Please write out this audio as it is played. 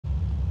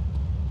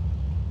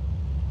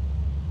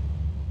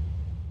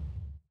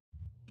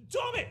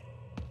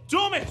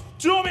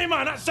Tommy,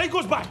 man, that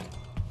psycho's back!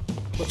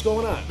 What's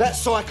going on? That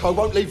psycho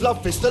won't leave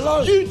Love Fist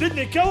alone. You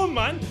didn't kill him,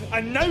 man,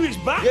 and now he's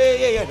back!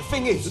 Yeah. The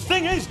thing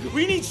is,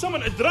 we need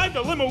someone to drive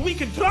the limo we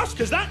can trust,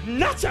 because that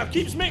nutter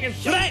keeps making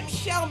threats!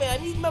 Show me, I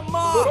need my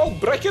mom! We're all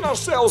breaking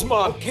ourselves,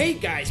 man! Okay,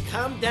 guys,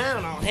 calm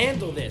down. I'll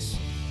handle this.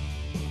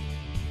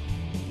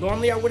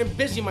 Normally, I wouldn't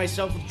busy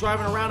myself with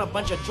driving around a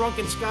bunch of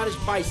drunken Scottish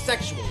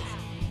bisexuals.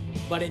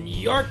 But in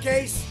your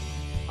case,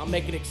 I'll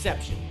make an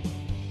exception.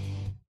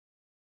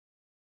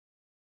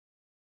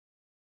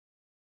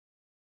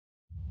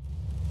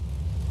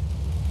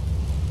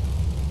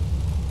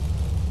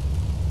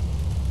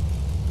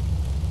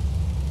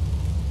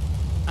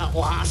 At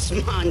last,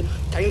 man.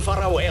 Time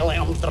for a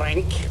well-earned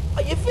drink.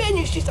 Are you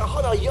finished just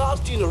 100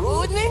 yards down the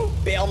road, then?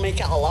 Better make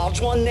it a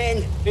large one,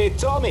 then. Hey,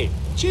 Tommy,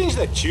 change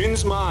the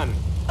tunes, man.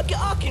 I get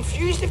all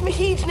confused if my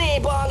head's nae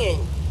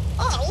banging.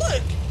 Ah,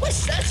 look!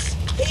 What's this?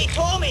 Hey,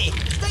 Tommy,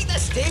 stick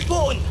this tape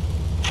on.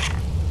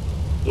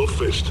 Love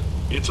Fist,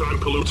 your time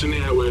polluting the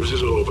airwaves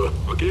is over.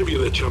 I gave you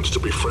the chance to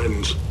be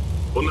friends.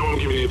 But now I'm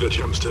giving you the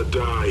chance to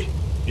die.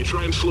 You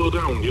try and slow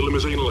down, your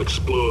limousine will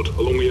explode,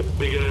 along with your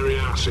big airy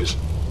asses.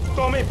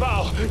 Tommy,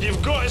 pal,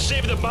 you've got to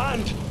save the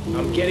band!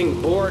 I'm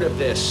getting bored of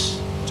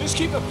this. Just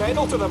keep the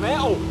pedal to the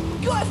metal.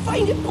 Gotta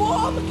find a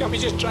bomb! Can't we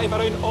just drive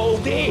around all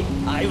day?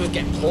 I would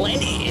get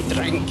plenty to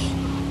drink.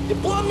 The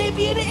bomb may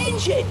be in the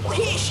engine.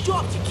 Hey,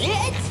 stop to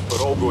get it.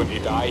 We're all going to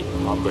die.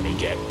 I'm going to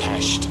get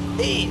pissed.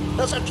 Hey,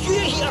 there's a queue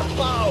here,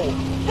 pal.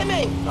 Hey,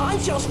 man, the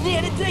answer's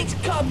near the drinks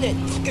cabinet.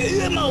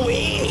 Get out of my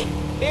way.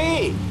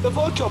 Hey, the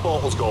vodka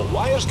bottle's got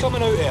wires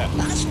coming out here.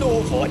 That's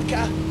no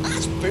vodka.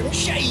 That's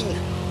moonshine.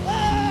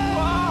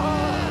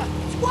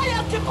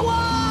 Fire to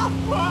blow!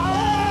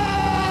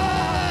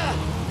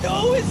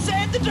 No, it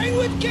said the drink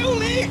would kill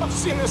me. I've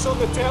seen this on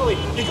the telly.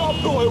 You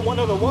gotta pull out one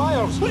of the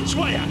wires. Which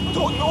wire? I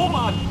don't know,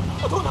 man.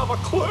 I don't have a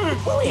clue.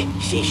 Willie,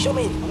 say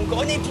something. I'm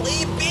gonna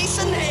play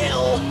bass in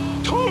hell.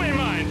 Tommy,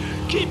 man,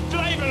 keep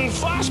driving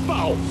fast,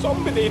 pal!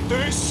 Somebody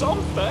do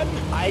something.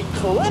 I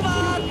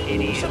clever.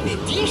 Somebody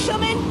do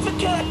something?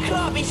 What kind of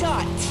crap is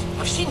that?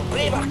 I've seen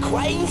braver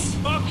crimes.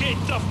 Okay,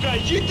 tough guy,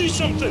 you do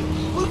something!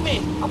 Look,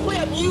 mate, I play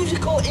a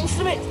musical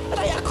instrument, and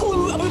I have a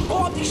clue about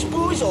bomb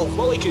disposal.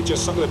 Well, he could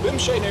just suck the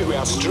boomshine out with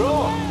a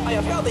straw. I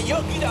have heard that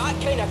you're good at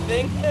that kind of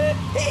thing.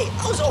 Hey,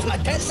 I was off my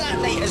tits that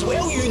night as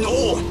well, you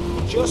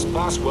know. Just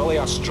pass Willie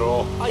a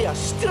straw. A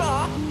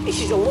straw?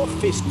 This is a Love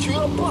Fist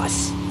Tour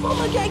bus. Oh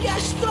my God, get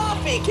a straw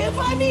fake, if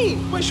I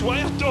mean. Which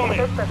wire, Tommy?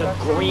 The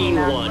green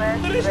one.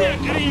 There isn't a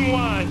green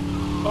one!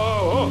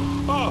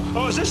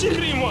 Oh, is this a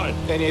green one?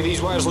 Any of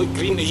these wires look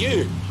green to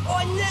you?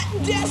 Oh,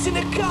 that's in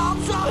the car,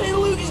 it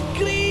looks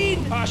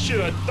green. I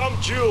should have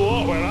dumped you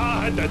lot when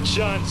I had the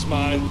chance,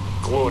 man.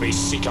 Glory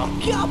seeker.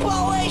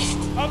 Capitalist.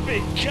 I've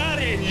been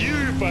carrying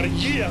you for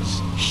years.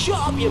 Shut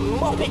up, you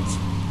muppet.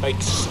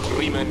 Big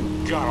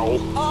screaming girl.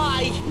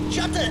 Aye.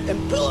 Shut it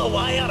and pull a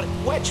wire.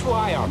 Which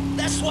wire?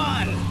 This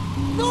one.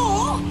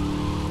 No.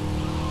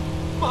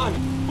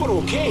 Man, we're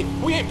okay.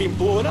 We ain't been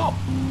blown up.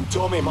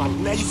 Tommy,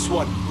 man, nice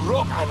one.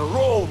 Rock and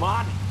roll,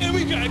 man. And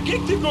we got a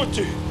gig to go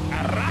to.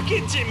 A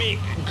racket to make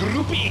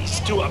groupies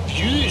to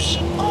abuse.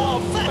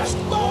 Love Fist!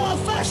 Love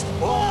Fist!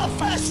 Love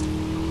Fist!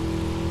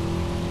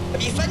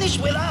 Have you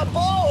finished with that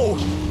ball?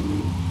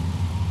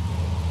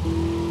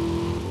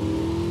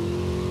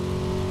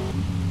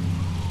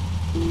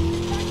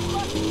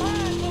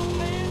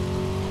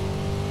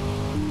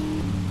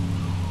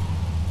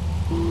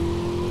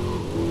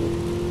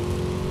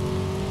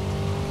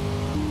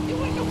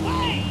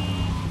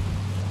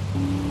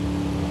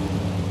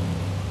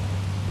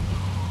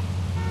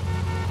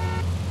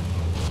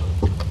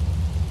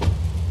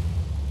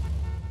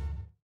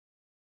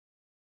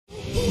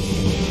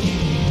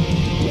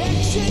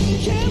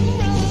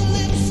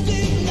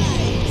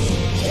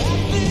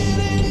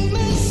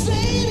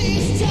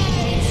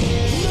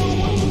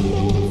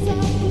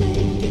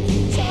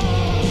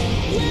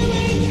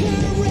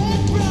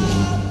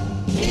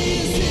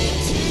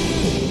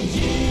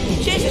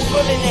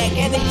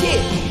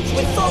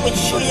 We thought we'd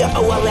show you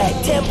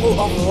our temple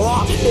of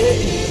rock.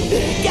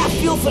 Get a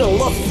feel for the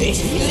Love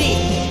Fist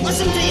 3.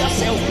 Listen to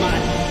yourself,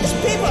 man. It's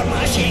paper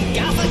mache and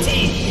gaffer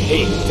tape.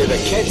 Hey, to the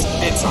kids,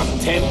 it's a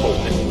temple,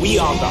 and we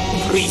are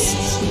the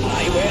priests.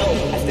 Aye,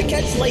 well, if the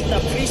kids like the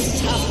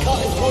priests half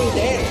cut and thrown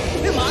dead,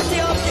 who am I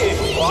to argue?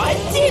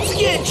 What? Dave's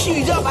getting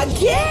chewed up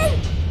again?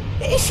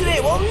 It's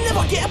right, we'll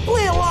never get to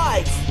play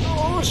live.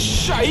 Oh,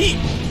 shite.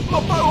 My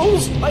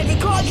bowels.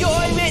 I've got you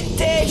on, mate.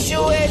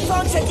 So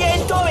thanks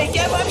again, Tommy.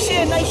 Give him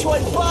a nice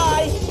one.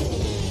 Bye.